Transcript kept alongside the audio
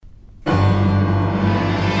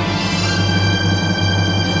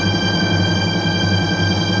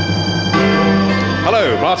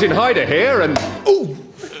Hello, Martin Hyder here, and... Oh,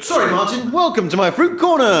 sorry, Martin. Welcome to my fruit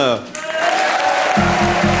corner.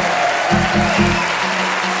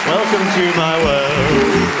 Welcome to my world.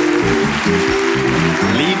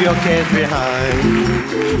 Leave your cares behind.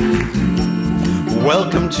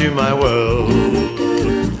 Welcome to my world.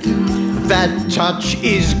 That touch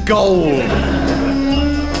is gold.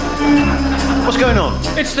 What's going on?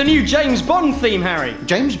 It's the new James Bond theme, Harry.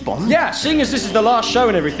 James Bond? Yeah, seeing as this is the last show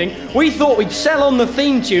and everything, we thought we'd sell on the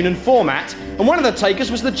theme tune and format, and one of the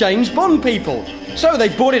takers was the James Bond people. So they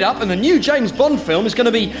bought it up, and the new James Bond film is going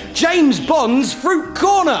to be James Bond's Fruit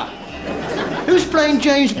Corner. Who's playing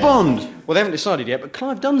James Bond? Well, they haven't decided yet, but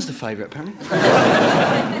Clive Dunn's the favourite, apparently.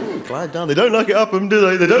 Clive Dunn. They don't like it Upham, do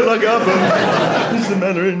they? They don't like it Upham. He's the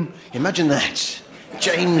Mandarin. Imagine that.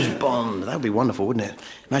 James Bond. That would be wonderful, wouldn't it?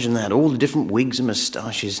 Imagine that. All the different wigs and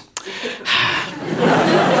moustaches.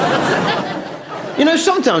 You know,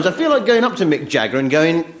 sometimes I feel like going up to Mick Jagger and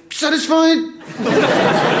going, satisfied?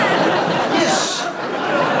 Yes.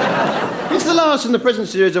 It's the last in the present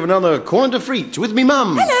series of another Corner to Freet with me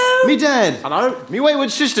mum. Hello. Me dad. Hello. Me wayward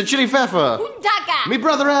sister, Chili Faffer. Undaga. Me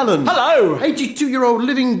brother Alan. Hello. 82-year-old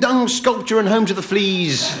living dung sculpture and home to the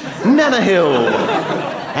fleas, Nana Hill.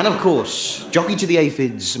 And, of course, jockey to the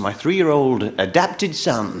aphids, my 3-year-old adapted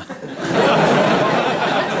son.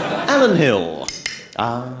 Alan Hill.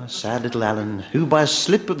 Ah, sad little Alan, who by a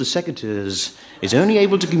slip of the secateurs is only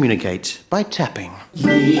able to communicate by tapping.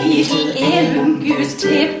 Little Ellen goose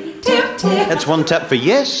tip, tip, tip. That's 1 tap for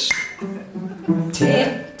yes,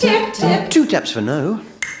 Tip, tip, tip. 2 taps for no,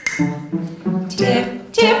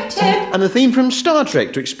 Tip, tip, tip. and the theme from Star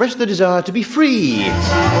Trek to express the desire to be free.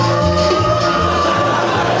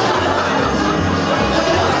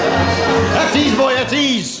 At ease, boy, at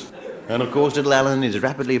ease! And of course, little Alan is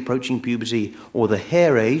rapidly approaching puberty, or the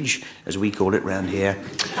hair age, as we call it round here.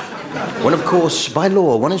 When, of course, by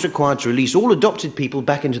law, one is required to release all adopted people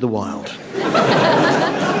back into the wild.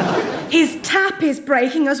 His tap is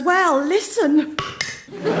breaking as well. Listen.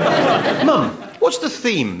 Mum, what's the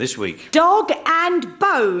theme this week? Dog and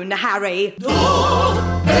Bone, Harry.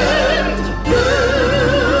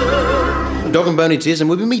 Dog and Bone it is, and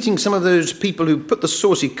we'll be meeting some of those people who put the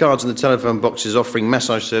saucy cards in the telephone boxes offering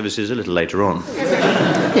massage services a little later on.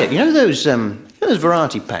 Yeah, you know those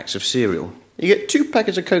variety packs of cereal? You get 2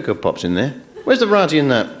 packets of Cocoa Pops in there. Where's the variety in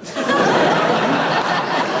that?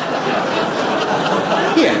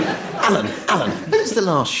 Here, Alan, it's the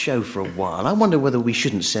last show for a while. I wonder whether we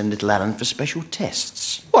shouldn't send little Alan for special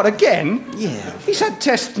tests. What, again? Yeah. He's had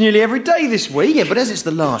tests nearly every day this week. Yeah, but as it's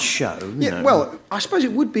the last show, you know. Well, I suppose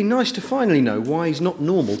it would be nice to finally know why he's not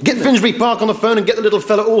normal. Get Finsbury Park on the phone and get the little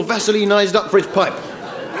fella all Vaselinised up for his pipe.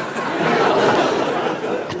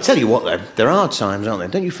 I tell you what, though, there are times, aren't there?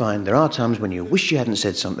 Don't you find there are times when you wish you hadn't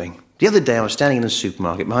said something? The other day I was standing in the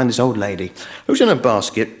supermarket behind this old lady who was in a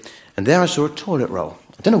basket, and there I saw a toilet roll.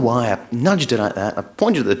 I don't know why, I nudged her like that. I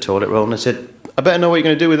pointed at the toilet roll and I said, I better know what you're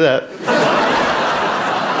going to do with that.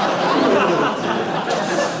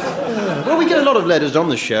 Well, we get a lot of letters on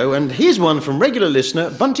the show, and here's one from regular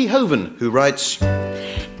listener Bunty Hoven, who writes...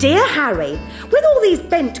 Dear Harry, with all these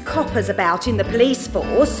bent coppers about in the police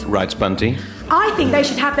force... Writes Bunty. I think they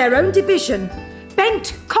should have their own division.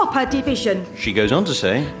 Bent Copper Division. She goes on to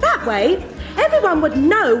say... That way, everyone would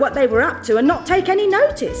know what they were up to and not take any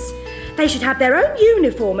notice. They should have their own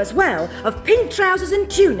uniform as well, of pink trousers and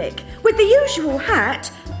tunic, with the usual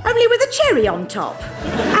hat, only with a cherry on top.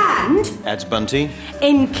 And... Adds Bunty.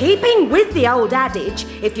 In keeping with the old adage,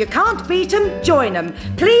 if you can't beat 'em, join 'em.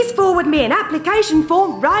 Please forward me an application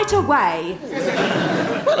form right away.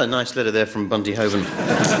 Well, a nice letter there from Bunty Hoven.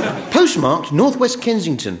 Postmarked Northwest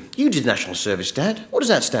Kensington. You did national service, Dad. What does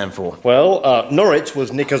that stand for? Well, Norwich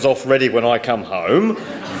was knickers off ready when I come home.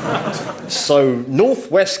 So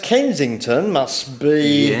Northwest Kensington must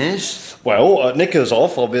be... Yes. Well, knickers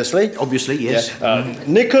off, obviously. Obviously, yes.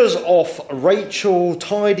 Knickers off Rachel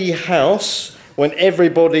Tidy House when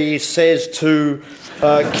everybody says to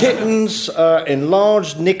kittens,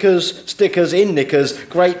 enlarged knickers, stickers in knickers,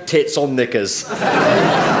 great tits on knickers.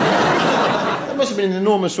 That must have been an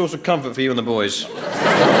enormous source of comfort for you and the boys.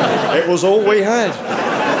 It was all we had.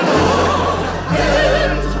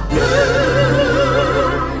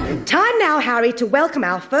 Time now, Harry, to welcome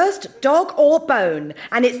our first dog or bone.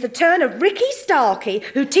 And it's the turn of Ricky Starkey,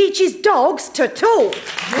 who teaches dogs to talk.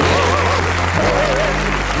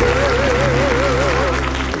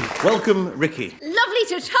 Welcome, Ricky. Lovely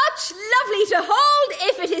to touch, lovely to hold.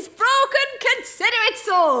 If it is broken, consider it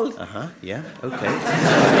sold. Yeah, OK.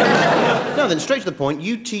 Now then, straight to the point,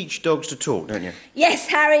 you teach dogs to talk, don't you? Yes,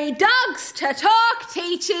 Harry, dogs to talk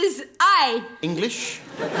teaches I. English?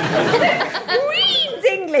 Reads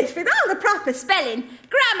English with all the proper spelling,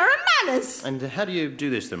 grammar and manners. And how do you do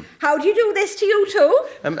this, then? How do you do this to you too?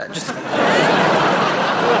 Just...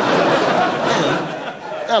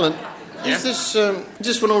 Alan, is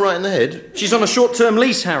this one all right in the head? She's on a short-term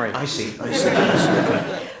lease, Harry. I see.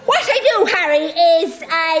 What I do, Harry, is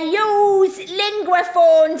I use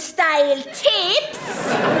linguaphone-style tips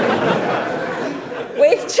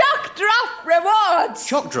with chalk drop rewards.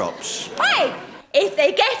 Chalk drops? Why? If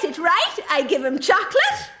they get it right, I give them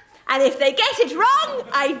chocolate, and if they get it wrong,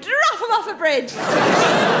 I drop them off a bridge. I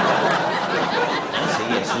see,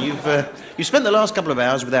 yes. And you've spent the last couple of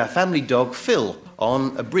hours with our family dog, Phil,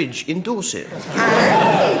 on a bridge in Dorset.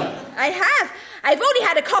 I have. I've only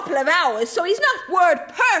had a couple of hours, so he's not word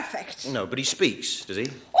perfect. No, but he speaks, does he?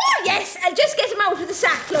 Oh, yes. I'll just get him out of the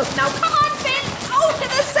sack. Look, now, come on, Phil. Out of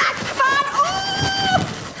the sack. Come on.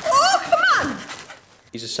 Oh, come on.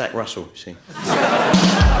 He's a sack Russell, you see.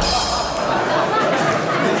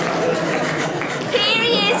 Here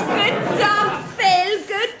he is. Good dog, Phil.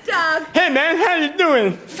 Good dog. Hey, man, how you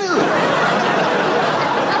doing? Phil!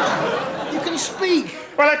 You can speak.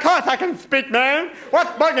 Well, of course I can speak, man.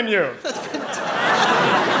 What's bugging you?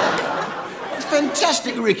 It's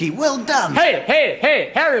fantastic, Ricky. Well done.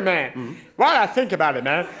 Hey, Harry, man. While I think about it,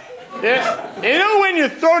 man, you know when you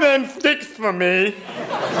throw them sticks for me?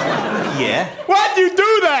 Yeah? Why'd you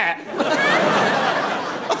do that?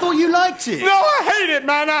 I thought you liked it. No, I hate it,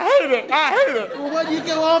 man. I hate it. Well, why do you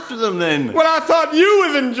go after them, then? Well, I thought you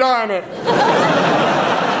was enjoying it.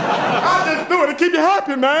 I just do it to keep you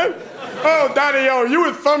happy, man. Oh, Daddy-o, you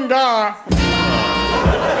was some guy.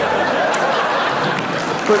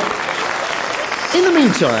 But in the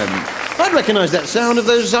meantime, I'd recognise that sound of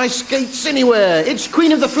those ice skates anywhere. It's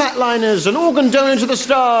Queen of the Flatliners, an organ donor to the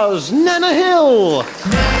stars, Nana Hill.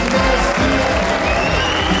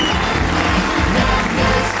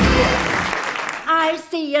 I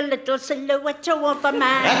see a little silhouette of a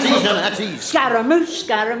man. That's ease, Nana, that's ease. Scaramouche,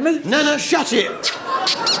 Scaramouche. Nana, shut it.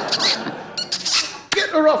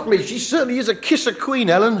 Get her off me. She certainly is a kisser queen,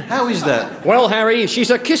 Ellen. How is that? Well, Harry, she's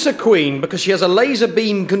a kisser queen because she has a laser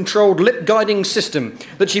beam-controlled lip-guiding system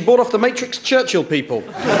that she bought off the Matrix Churchill people.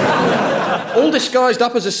 All disguised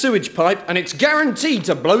up as a sewage pipe, and it's guaranteed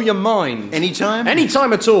to blow your mind. Anytime?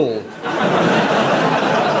 Anytime at all.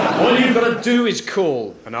 All you've got to do is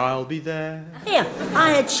call, and I'll be there. Here,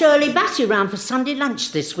 I had Shirley Bassey round for Sunday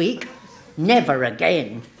lunch this week. Never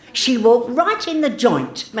again. She walked right in the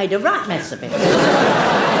joint, made a right mess of it.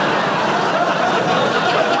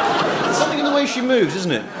 Something in the way she moves,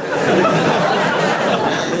 isn't it?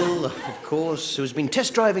 Well, of course, who's been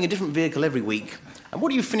test driving a different vehicle every week. And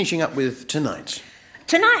what are you finishing up with tonight?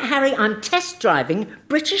 Tonight, Harry, I'm test driving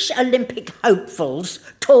British Olympic hopefuls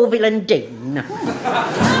Fourble and Dean.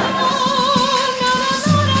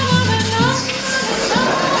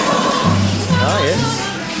 Ah,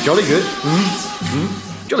 yes. Jolly good.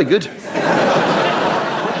 Jolly good.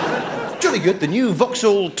 Jolly good. The new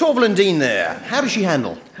Vauxhall Fourble and Dean there. How does she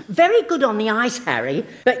handle? Very good on the ice, Harry,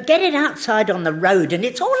 but get it outside on the road and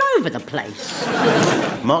it's all over the place.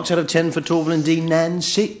 Marks out of 10 for Fourble and Dean, Nan.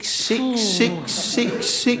 6, 6, 6, 6,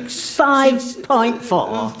 6.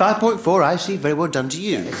 5.4. 5.4, I see. Very well done to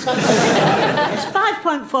you. It's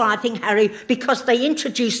 5.4, I think, Harry, because they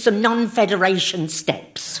introduced some non-federation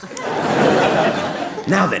steps.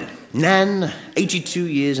 Now then, Nan, 82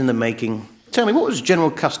 years in the making. Tell me, what was General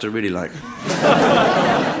Custer really like?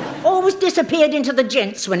 Always disappeared into the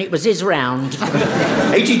gents when it was his round.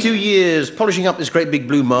 82 years, polishing up this great big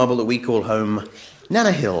blue marble that we call home.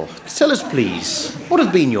 Nana Hill, tell us, please, what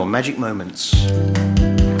have been your magic moments?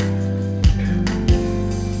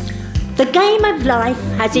 The game of life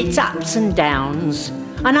has its ups and downs,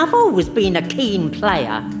 and I've always been a keen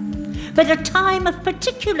player. But a time of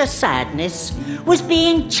particular sadness was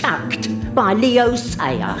being chucked by Leo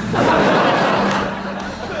Sayer.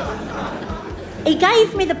 He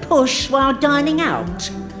gave me the push while dining out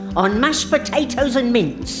on mashed potatoes and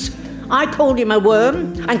mince. I called him a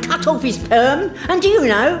worm and cut off his perm, and do you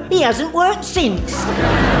know, he hasn't worked since.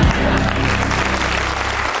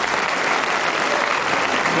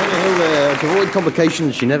 Nana Hill, to avoid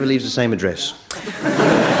complications, she never leaves the same address.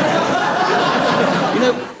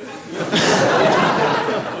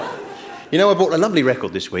 You know, I bought a lovely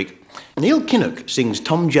record this week. Neil Kinnock sings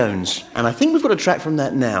Tom Jones, and I think we've got a track from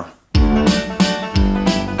that now.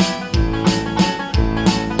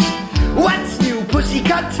 What's new,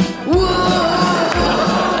 pussycat? Whoa!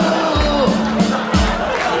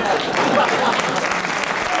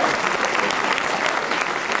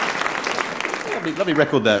 Lovely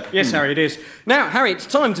record, that. Yes, Harry, it is. Now, Harry, it's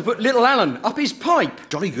time to put little Alan up his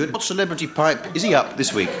pipe. Jolly good. What celebrity pipe is he up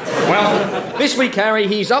this week? Well, this week, Harry,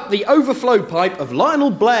 he's up the overflow pipe of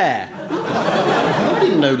Lionel Blair. I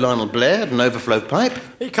didn't know Lionel Blair had an overflow pipe.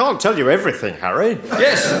 He can't tell you everything, Harry.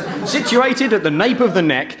 Yes, situated at the nape of the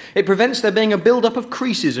neck, it prevents there being a build-up of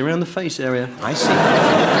creases around the face area. I see.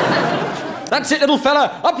 That's it, little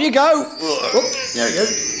fella. Up you go. There he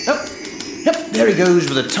goes. Yep, there he goes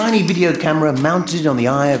with a tiny video camera mounted on the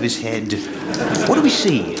eye of his head. What do we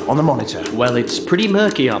see on the monitor? Well, it's pretty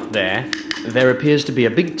murky up there. There appears to be a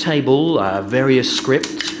big table, various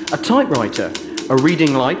scripts, a typewriter, a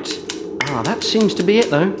reading light. Ah, that seems to be it,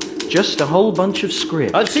 though. Just a whole bunch of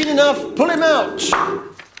script. I've seen enough. Pull him out.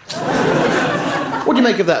 What do you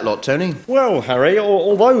make of that lot, Tony? Well, Harry,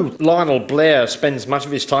 although Lionel Blair spends much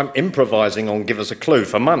of his time improvising on Give Us a Clue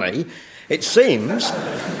for money, it seems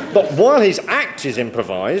that while his act is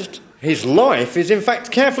improvised, his life is in fact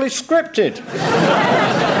carefully scripted.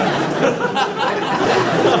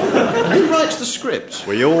 Who writes the script?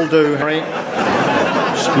 We all do, Harry.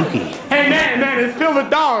 Spooky. Hey, man, it's Phil the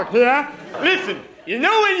dog here. Listen, you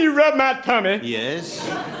know when you rub my tummy? Yes?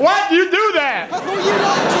 Why do you do that? I thought you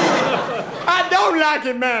liked it. I don't like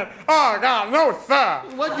it, man. Oh, God, no, sir.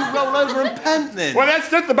 Why'd you roll over and pant then? Well, that's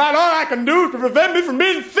just about all I can do to prevent me from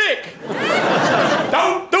being sick.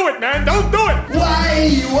 Don't do it, man. Don't do it.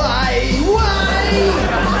 Why,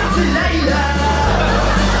 Delilah?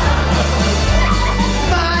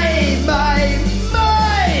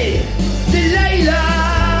 My, Delilah,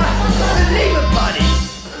 the Labour Party.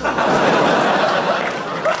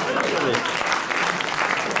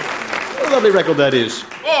 What a lovely record that is.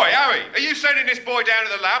 Boy, Harry, are you sending this boy down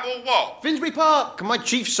to the lab or what? Finsbury Park, my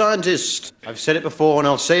chief scientist. I've said it before and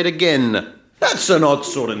I'll say it again. That's an odd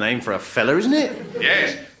sort of name for a fella, isn't it?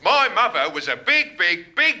 Yes, my mother was a big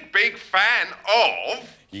fan of...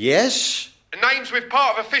 Yes? Names with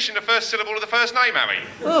part of a fish in the first syllable of the first name, Harry.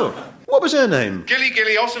 Oh, what was her name? Gilly,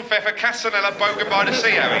 Ossenpfeffer, Castanella, Bogan by the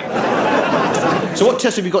Sea, Harry. So what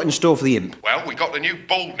tests have you got in store for the imp? Well, we got the new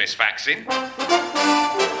baldness vaccine.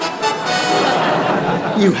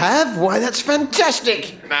 You have? Why, that's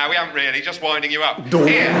fantastic. No, we haven't really, just winding you up. Don't.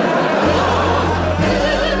 Here.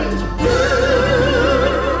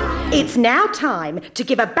 It's now time to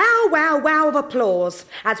give a bow wow wow of applause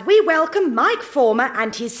as we welcome Mike Former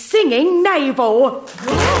and his singing navel.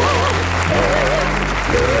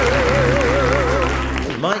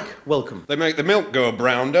 Mike, welcome. They make the milk go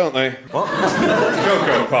brown, don't they? What?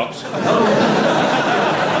 Cocoa Pops.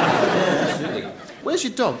 Where's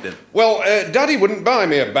your dog, then? Well, Daddy wouldn't buy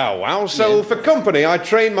me a bow wow, so for company I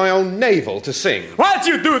trained my own navel to sing. Why'd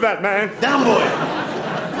you do that, man? Down, boy.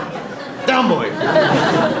 Down, boy.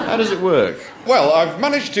 How does it work? Well, I've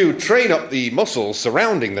managed to train up the muscles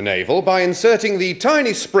surrounding the navel by inserting the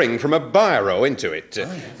tiny spring from a biro into it,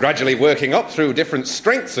 gradually working up through different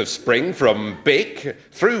strengths of spring from Bic,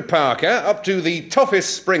 through Parker, up to the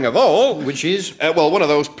toughest spring of all. Which is? Well, one of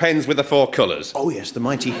those pens with the 4 colours. Oh, yes, the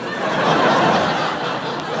mighty...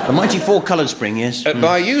 The mighty 4-coloured spring, yes.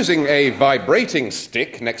 By using a vibrating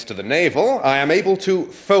stick next to the navel, I am able to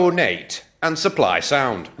phonate and supply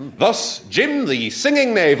sound. Thus, Jim the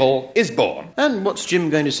singing navel is born. And what's Jim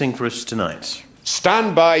going to sing for us tonight?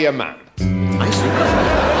 Stand by your man. I see.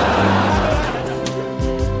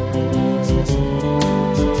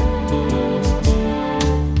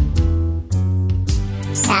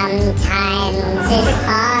 Sometimes it's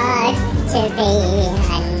hard to be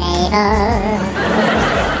a navel.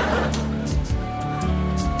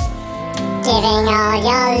 Giving all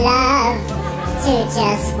your love to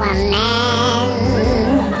just one man.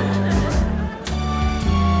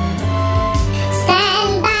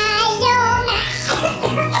 Stand by your man.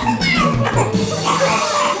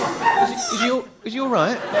 Is he all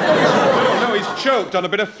right? No, he's choked on a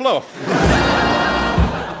bit of fluff.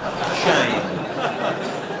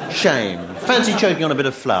 Shame. Fancy choking on a bit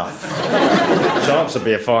of fluff. Chance would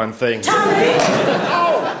be a fine thing.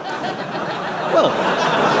 Well...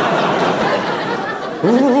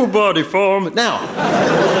 Ooh, body form. Now,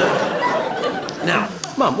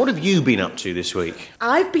 Mum, what have you been up to this week?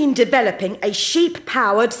 I've been developing a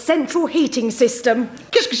sheep-powered central heating system.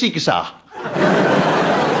 Qu'est-ce que c'est que ça?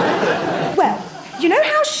 Well, you know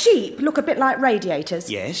how sheep look a bit like radiators?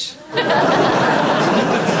 Yes.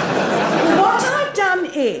 What I've done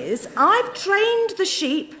is I've trained the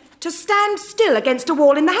sheep to stand still against a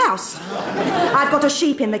wall in the house. I've got a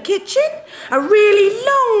sheep in the kitchen, a really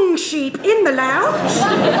long sheep in the lounge,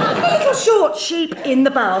 and a little short sheep in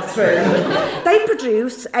the bathroom. They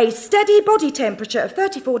produce a steady body temperature of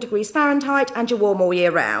 34 degrees Fahrenheit and you're warm all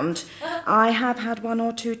year round. I have had 1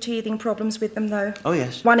 or 2 teething problems with them, though. Oh,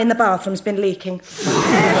 yes? One in the bathroom's been leaking.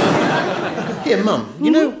 Here, Mum,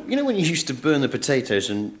 you know when you used to burn the potatoes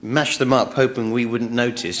and mash them up hoping we wouldn't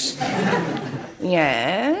notice?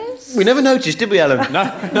 Yes? We never noticed, did we, Alan?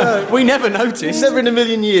 No, we never noticed. Never in a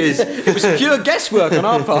million years. It was pure guesswork on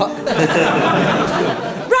our part.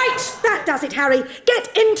 Right, that does it, Harry.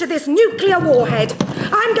 Get into this nuclear warhead.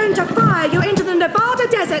 I'm going to fire you into the Nevada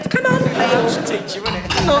desert. Come on. I'll teach you,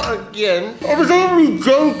 innit? Not again. I was only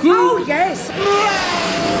joking. Oh, yes.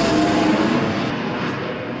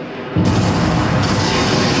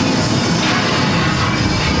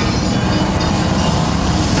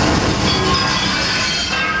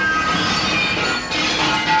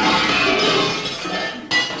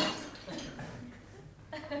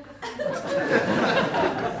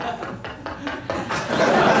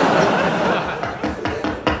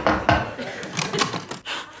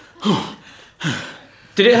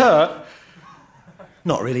 Did it hurt?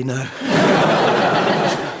 Not really, no.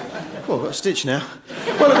 Well, I've got a stitch now.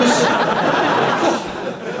 Well,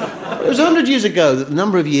 it was 100 years ago that the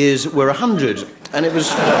number of years were 100, and it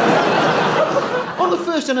was on the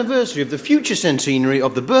first anniversary of the future centenary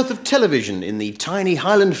of the birth of television in the tiny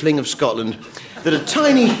Highland Fling of Scotland that a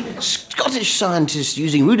tiny Scottish scientist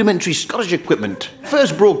using rudimentary Scottish equipment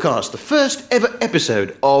first broadcast the first ever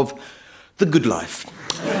episode of The Good Life.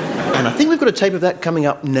 And I think we've got a tape of that coming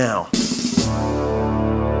up now.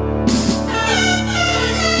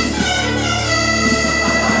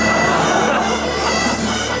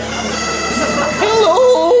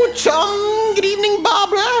 Hello, Tom. Good evening,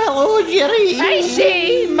 Barbara. Hello, Jerry. I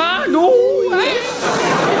say, Margot.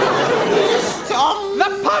 Yes, Tom. The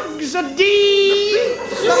pugs are dead.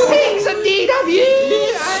 The pigs are dead, have you?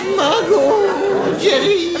 Yes, Margot.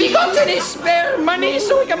 Jerry. Have you got any spare money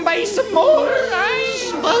so we can buy some more?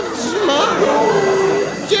 Bugs,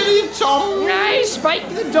 Margot. Jerry, Tom. I Spike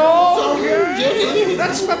the dog. Tom, Jerry.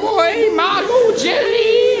 That's my boy, Margot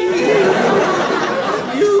Jerry.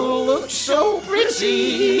 You look so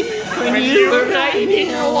pretty when you were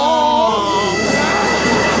riding along.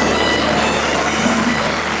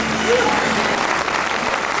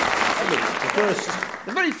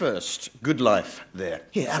 The very first Good Life there.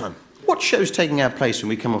 Here, Alan, what show's taking our place when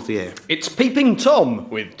we come off the air? It's Peeping Tom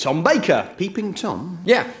with Tom Baker. Peeping Tom?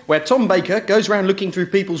 Yeah, where Tom Baker goes around looking through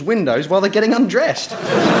people's windows while they're getting undressed.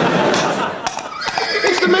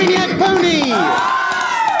 It's the Maniac Pony!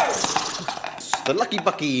 It's the Lucky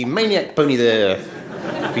Bucky Maniac Pony there,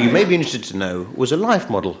 who you may be interested to know was a life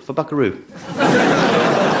model for Buckaroo.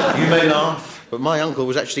 You may laugh, but my uncle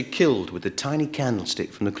was actually killed with the tiny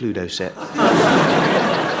candlestick from the Cluedo set.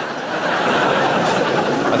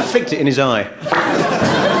 I flicked it in his eye.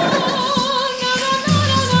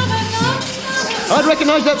 I'd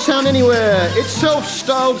recognise that sound anywhere. It's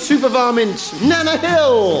self-styled super varmint, Nana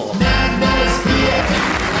Hill.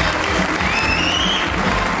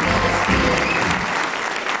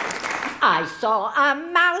 I saw a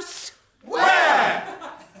mouse. Where?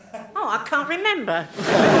 Oh, I can't remember.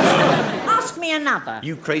 Ask me another.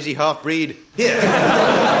 You crazy half-breed. Here.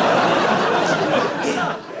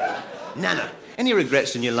 Nana, any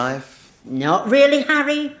regrets in your life? Not really,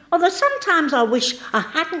 Harry. Although sometimes I wish I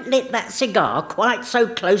hadn't lit that cigar quite so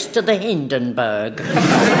close to the Hindenburg. So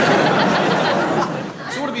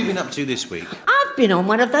what have you been up to this week? I've been on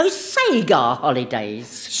one of those Sagar holidays.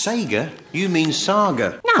 Sega? You mean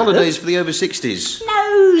Saga? No. Holidays for the over 60s.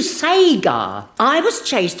 No, Sagar. I was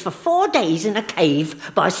chased for 4 days in a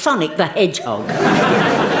cave by Sonic the Hedgehog.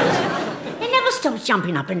 He never stops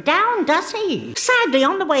jumping up and down, does he? Sadly,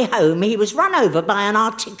 on the way home, he was run over by an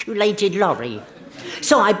articulated lorry.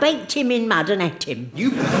 So I baked him in mud and ate him.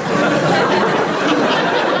 You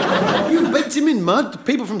baked him in mud?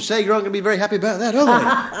 People from Sega aren't going to be very happy about that,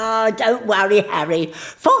 are they? Don't worry, Harry.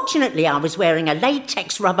 Fortunately, I was wearing a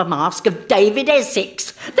latex rubber mask of David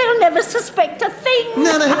Essex. They'll never suspect a thing.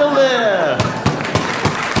 Nana Hill there!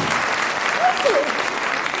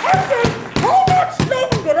 How much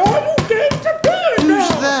longer are you going to be in Who's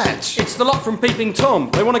there? that? It's the lot from Peeping Tom.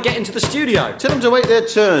 They want to get into the studio. Tell them to wait their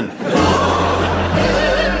turn.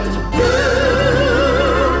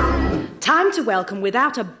 Time to welcome,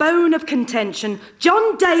 without a bone of contention,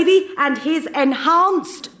 John Davy and his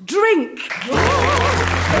enhanced drink.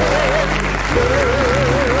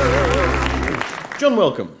 John,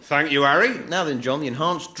 welcome. Thank you, Harry. Now then, John, the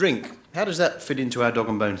enhanced drink. How does that fit into our Dog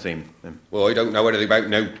and Bone theme, then? Well, I don't know anything about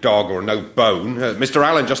no dog or no bone. Mr.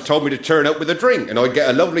 Allen just told me to turn up with a drink, and I'd get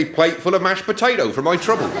a lovely plate full of mashed potato for my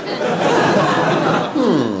trouble.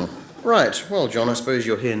 Right, well, John, I suppose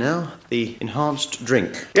you're here now. The enhanced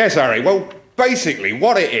drink. Yes, Harry, well, basically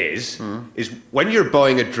what it is when you're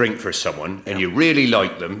buying a drink for someone and you really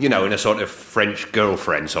like them, in a sort of French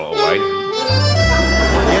girlfriend sort of way.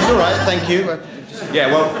 Yes, all right, thank you. Yeah,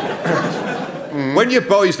 well, when you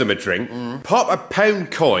buys them a drink, pop a pound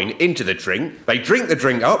coin into the drink, they drink the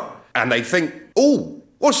drink up, and they think, "Ooh,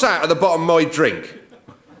 what's that at the bottom of my drink?"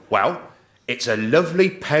 Well, it's a lovely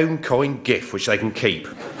pound coin gift which they can keep.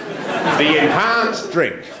 The enhanced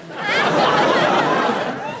drink.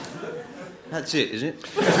 That's it, is it?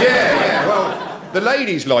 Yeah, well, the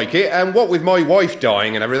ladies like it, and what with my wife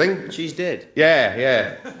dying and everything... She's dead?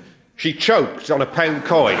 Yeah. She choked on a pound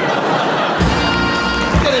coin.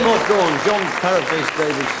 Get him off, go on, John Parrotface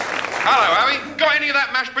Davis. Hello, Harry. Got any of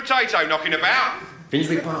that mashed potato knocking about?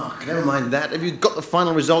 Finsbury Park, never mind that. Have you got the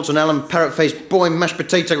final results on Alan Parrotface Boy Mashed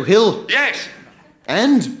Potato Hill? Yes.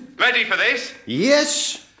 And? Ready for this?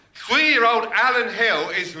 Yes. 3-year-old Alan Hill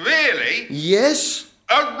is really... Yes.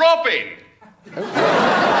 A robin.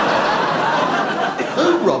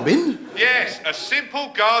 A robin? Yes, a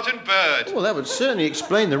simple garden bird. Well, that would certainly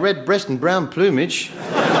explain the red breast and brown plumage.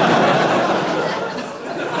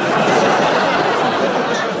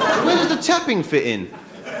 Where does the tapping fit in?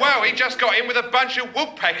 Well, he just got in with a bunch of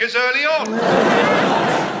woodpeckers early on.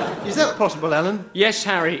 Is that possible, Alan? Yes,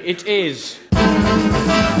 Harry, it is.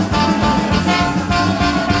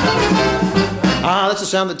 That's a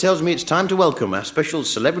sound that tells me it's time to welcome our special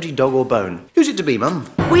celebrity dog or bone. Who's it to be, Mum?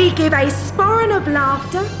 We give a sporran of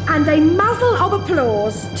laughter and a muzzle of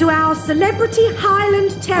applause to our celebrity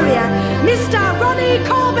Highland Terrier, Mr. Ronnie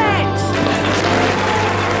Corbett.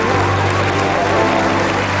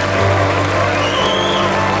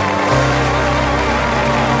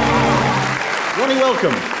 Ronnie,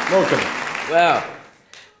 welcome. Well,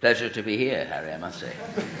 pleasure to be here, Harry, I must say.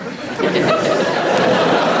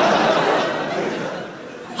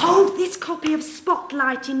 Hold this copy of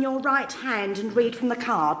Spotlight in your right hand and read from the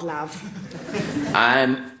card, love.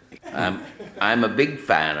 I'm a big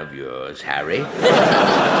fan of yours, Harry.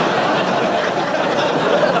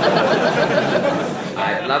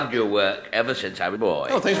 I've loved your work ever since I was a boy.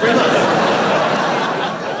 Oh, thanks very much.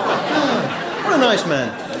 What a nice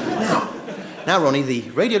man. Now, Ronnie, the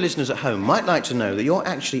radio listeners at home might like to know that you're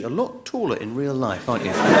actually a lot taller in real life, aren't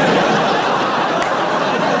you?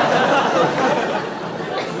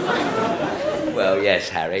 Well, yes,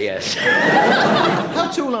 Harry, yes. How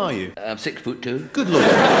tall are you? I'm 6'2". Good Lord.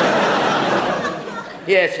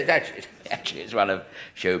 Yes, actually, it's one of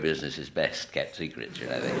show business's best kept secrets,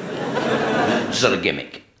 I think. It's sort of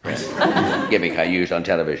gimmick. Gimmick I used on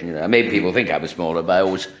television, I made people think I was smaller by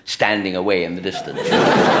always standing away in the distance.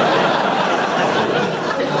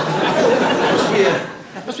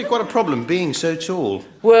 Must be quite a problem being so tall.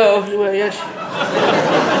 Well, yes.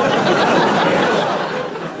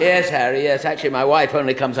 Yes, Harry, yes. Actually, my wife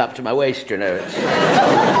only comes up to my waist, She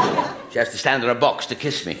has to stand in a box to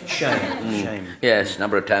kiss me. Shame. Yes, a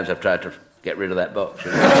number of times I've tried to get rid of that box.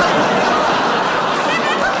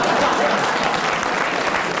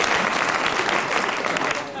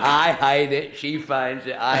 I hide it, she finds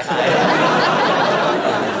it, I hide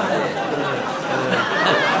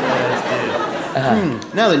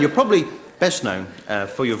it. Now then, you're probably best known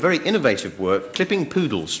for your very innovative work clipping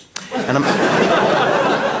poodles. And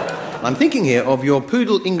I'm thinking here of your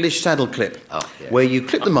poodle English saddle clip, where you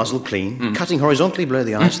clip the muzzle clean, cutting horizontally below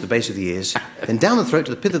the eyes to the base of the ears, then down the throat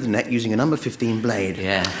to the pith of the neck using a number 15 blade.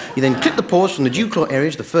 Yeah. You then clip the paws from the dew claw area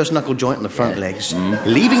to the first knuckle joint on the front legs,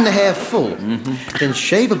 leaving the hair full. Then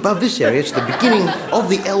shave above this area to the beginning of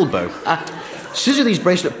the elbow. Scissor these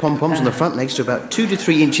bracelet pom-poms on the front legs to about 2 to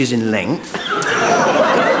 3 inches in length.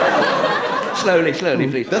 Slowly,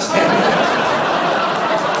 please.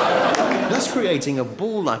 Thus creating a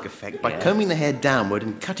ball-like effect by combing the hair downward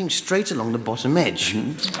and cutting straight along the bottom edge.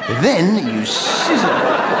 Then you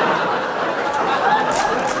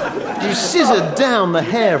scissor down the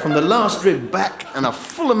hair from the last rib back, and a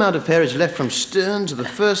full amount of hair is left from stern to the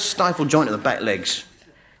first stifle joint of the back legs.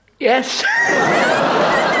 Yes.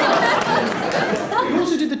 You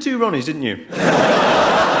also did the 2 Ronnies, didn't you?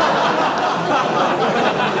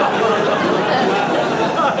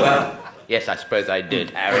 Well, yes, I suppose I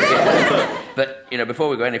did, Harry. But, before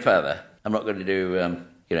we go any further, I'm not going to do,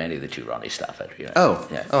 any of the 2 Ronnie stuff. Oh,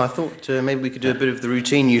 yeah. I thought maybe we could do a bit of the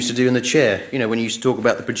routine you used to do in the chair. When you used to talk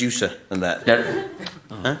about the producer and that. No.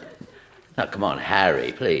 Huh? Now, come on,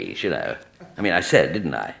 Harry, please, I said,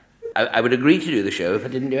 didn't I? I would agree to do the show if I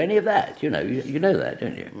didn't do any of that. You know that,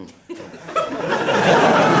 don't you? In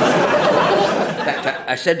fact,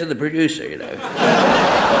 I said to the producer, you know...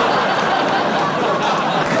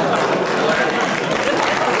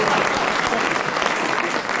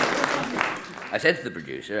 I said to the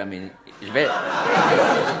producer, I mean, he's a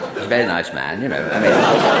very nice man, you know. I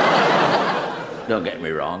mean, don't get me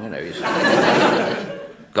wrong, you know, he's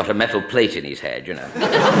got a metal plate in his head, you know,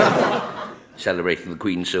 celebrating the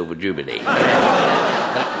Queen's Silver Jubilee.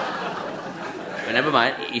 But never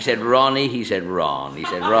mind, he said Ronnie, he said Ron, he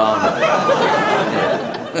said Ron.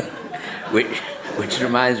 which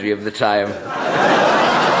reminds me of the time...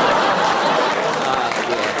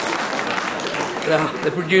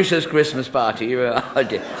 the producer's Christmas party, a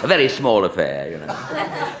very small affair, you know.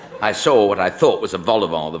 I saw what I thought was a vol au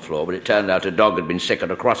vent on the floor, but it turned out a dog had been sick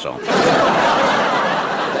at a croissant.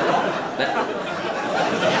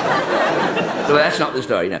 So that's not the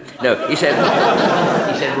story, no. No, he said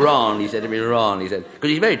Ron, he said to me, Ron, he said, because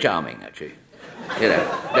he's very charming, actually. You know,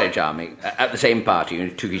 very charming. At the same party, he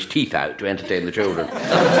took his teeth out to entertain the children.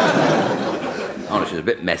 Honestly, it's a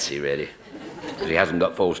bit messy, really. Because he hasn't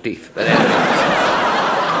got false teeth. But anyway.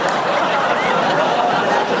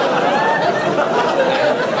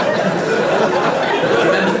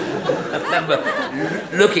 I remember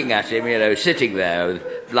looking at him, you know, sitting there with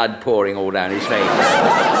blood pouring all down his face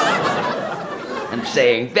and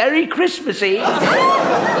saying, very Christmassy.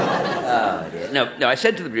 Oh, dear. No, I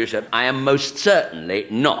said to the producer, I am most certainly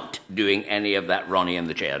not doing any of that Ronnie and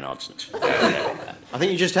the chair nonsense. I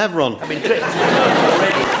think you just have, Ron. I've been tricked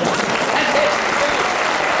already.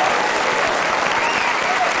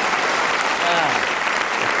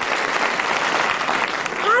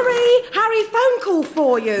 Harry, phone call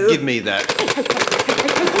for you. Give me that.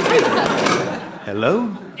 Hello?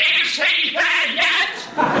 Is he there yet?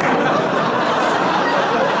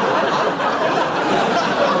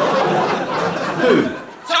 Who?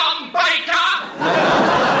 Tom Baker!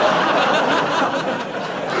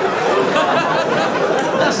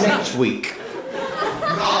 That's next week.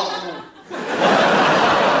 No.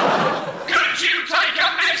 Could you take a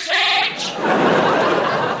message?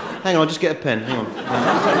 Hang on, I'll just get a pen. Hang on.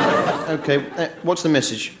 Okay, what's the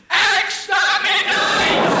message? Exterminate!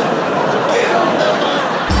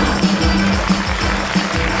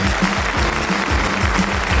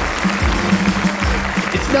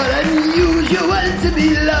 It's not unusual to be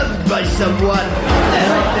loved by someone.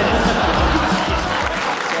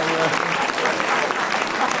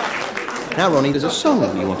 Now, Ronnie, there's a song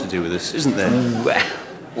you want to do with us, isn't there?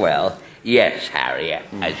 Well, yes, Harry.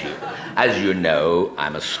 As you know,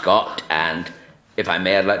 I'm a Scot, and if I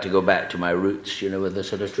may, I'd like to go back to my roots, you know, with a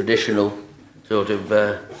sort of traditional sort of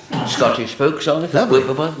Scottish folk song. Lovely.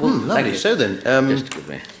 Lovely. So then, just give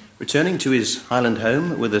me... returning to his Highland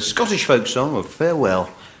home with a Scottish folk song of farewell,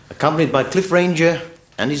 accompanied by Cliff Ranger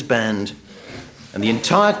and his band, and the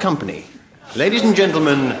entire company. Ladies and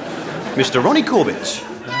gentlemen, Mr. Ronnie Corbett.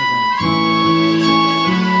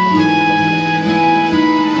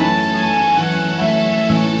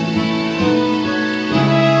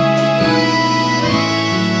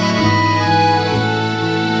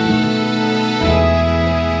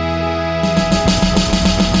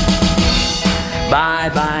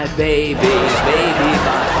 Bye-bye, baby, baby,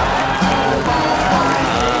 bye-bye.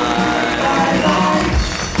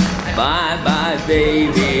 Bye-bye,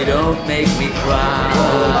 baby, don't make me cry.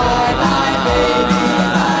 Bye-bye, baby,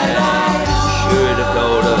 bye-bye. Should have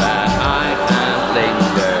told her that I can't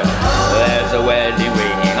linger. There's a wedding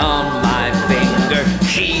ring on my finger.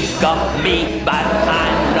 She's got me, but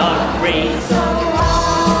I'm not free.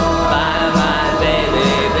 Bye-bye,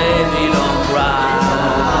 baby, baby, don't cry.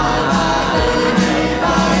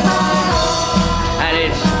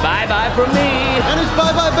 Bye-bye from me. And it's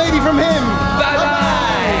bye-bye, baby, from him. Bye-bye.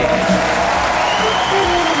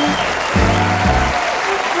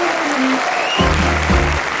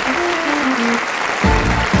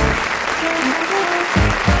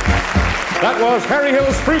 That was Harry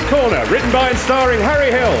Hill's Fruit Corner, written by and starring Harry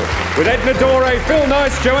Hill, with Edna Doré, Phil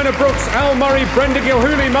Nice, Joanna Brooks, Al Murray, Brenda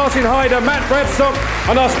Gilhooly, Martin Hyder, Matt Bradstock,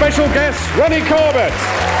 and our special guest, Ronnie Corbett.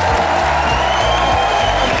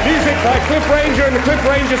 Music by Cliff Ranger and the Cliff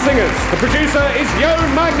Ranger Singers. The producer is Jo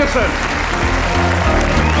Magnuson.